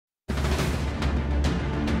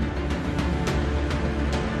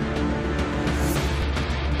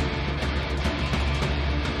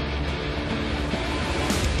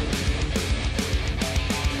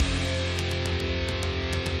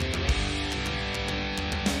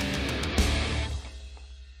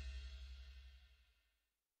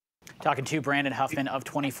Talking to Brandon Huffman of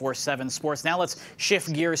 247 Sports. Now let's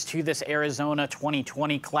shift gears to this Arizona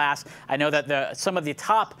 2020 class. I know that some of the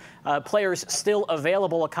top players still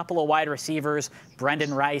available, a couple of wide receivers,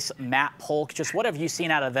 Brendan Rice, Matt Polk. Just what have you seen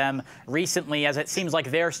out of them recently, as it seems like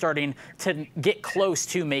they're starting to get close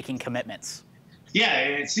to making commitments? Yeah,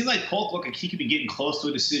 it seemed like Polk looked like he could be getting close to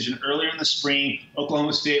a decision earlier in the spring.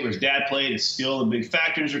 Oklahoma State, where his dad played, is still a big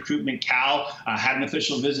factor in his recruitment. Cal had an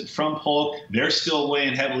official visit from Polk. They're still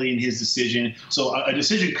weighing heavily in his decision. So a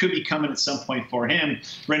decision could be coming at some point for him.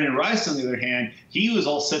 Brendan Rice, on the other hand, he was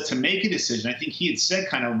all set to make a decision. I think he had said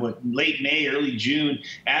kind of late May, early June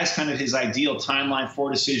as kind of his ideal timeline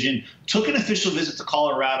for a decision. Took an official visit to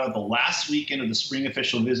Colorado the last weekend of the spring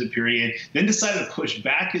official visit period, then decided to push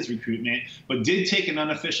back his recruitment, but did take an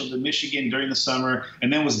unofficial to Michigan during the summer,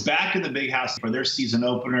 and then was back in the Big House for their season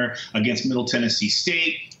opener against Middle Tennessee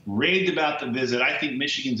State. Raved about the visit. I think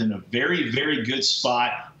Michigan's in a very, very good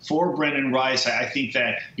spot for Brendan Rice. I think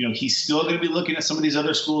that, he's still going to be looking at some of these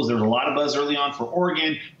other schools. There was a lot of buzz early on for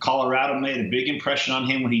Oregon. Colorado made a big impression on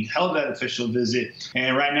him when he held that official visit.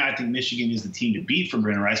 And right now, I think Michigan is the team to beat for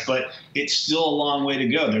Brendan Rice, but it's still a long way to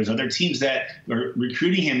go. There's other teams that are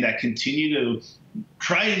recruiting him that continue to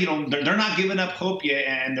try, they're not giving up hope yet,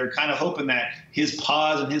 and they're kind of hoping that his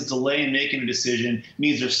pause and his delay in making a decision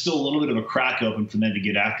means there's still a little bit of a crack open for them to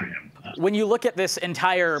get after him. When you look at this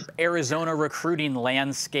entire Arizona recruiting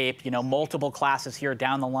landscape, multiple classes here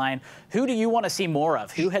down the line, who do you want to see more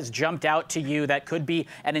of? Who has jumped out to you that could be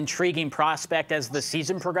an intriguing prospect as the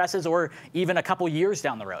season progresses, or even a couple years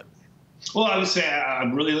down the road? Well, I would say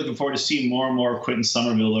I'm really looking forward to seeing more and more of Quentin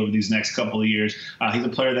Somerville over these next couple of years. He's a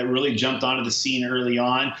player that really jumped onto the scene early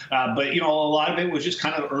on, but a lot of it was just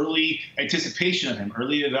kind of early anticipation of him,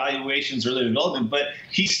 early evaluations, early development. But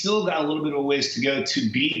he's still got a little bit of a ways to go to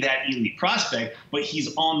be that elite prospect, but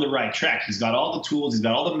he's on the right track. He's got all the tools, he's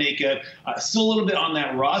got all the makeup, still a little bit on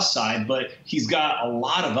that raw side, but he's got a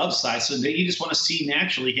lot of upside. So that you just want to see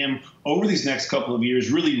naturally him over these next couple of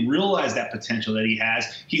years really realize that potential that he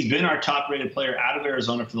has. He's been our top-rated player out of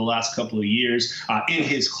Arizona for the last couple of years in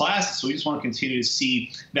his class, so we just want to continue to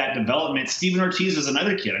see that development. Steven Ortiz is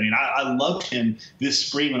another kid. I mean, I loved him this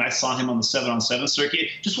spring when I saw him on the 7-on-7 circuit.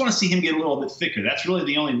 Just want to see him get a little bit thicker. That's really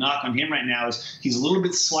the only knock on him right now, is he's a little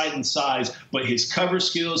bit slight in size, but his cover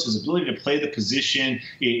skills, his ability to play the position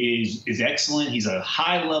is excellent. He's a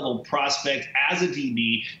high-level prospect as a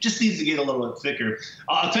DB. Just needs to get a little bit thicker.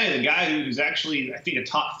 I'll tell you, the guy who's actually, I think, a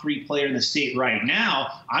top 3 player in the state right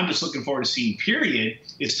now, I'm just looking forward to seeing, period,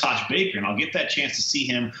 is Tosh Baker. And I'll get that chance to see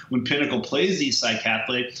him when Pinnacle plays the Eastside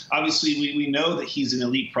Catholic. Obviously, we know that he's an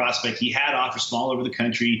elite prospect. He had offers from all over the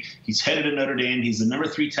country. He's headed to Notre Dame. He's the number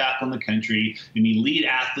 3 tackle in the country, an elite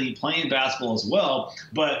athlete playing basketball as well.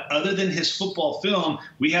 But other than his football film,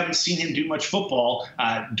 we haven't seen him do much football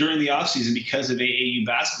during the offseason because of AAU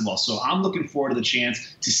basketball. So I'm looking forward to the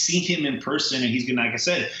chance to see him in person. And he's going to, like I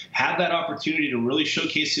said, have that opportunity to really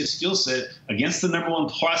showcase his skill set against the number 1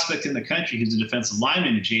 prospect in the country, who's a defensive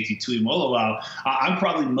lineman, JT Tuimoloau. I'm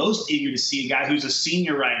probably most eager to see a guy who's a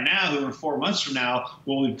senior right now, who in 4 months from now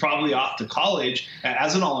will be probably off to college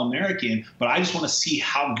as an All-American. But I just want to see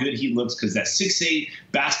how good he looks, because that 6'8"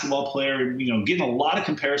 basketball player, getting a lot of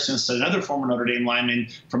comparisons to another former Notre Dame lineman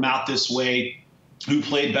from out this way, who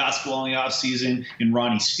played basketball in the offseason, in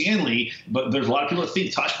Ronnie Stanley. But there's a lot of people that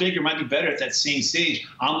think Tosh Baker might be better at that same stage.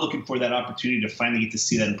 I'm looking for that opportunity to finally get to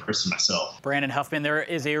see that in person myself. Brandon Huffman, there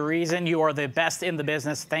is a reason you are the best in the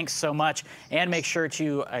business. Thanks so much. And make sure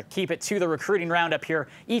to keep it to the recruiting roundup here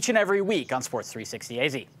each and every week on Sports 360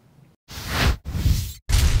 AZ.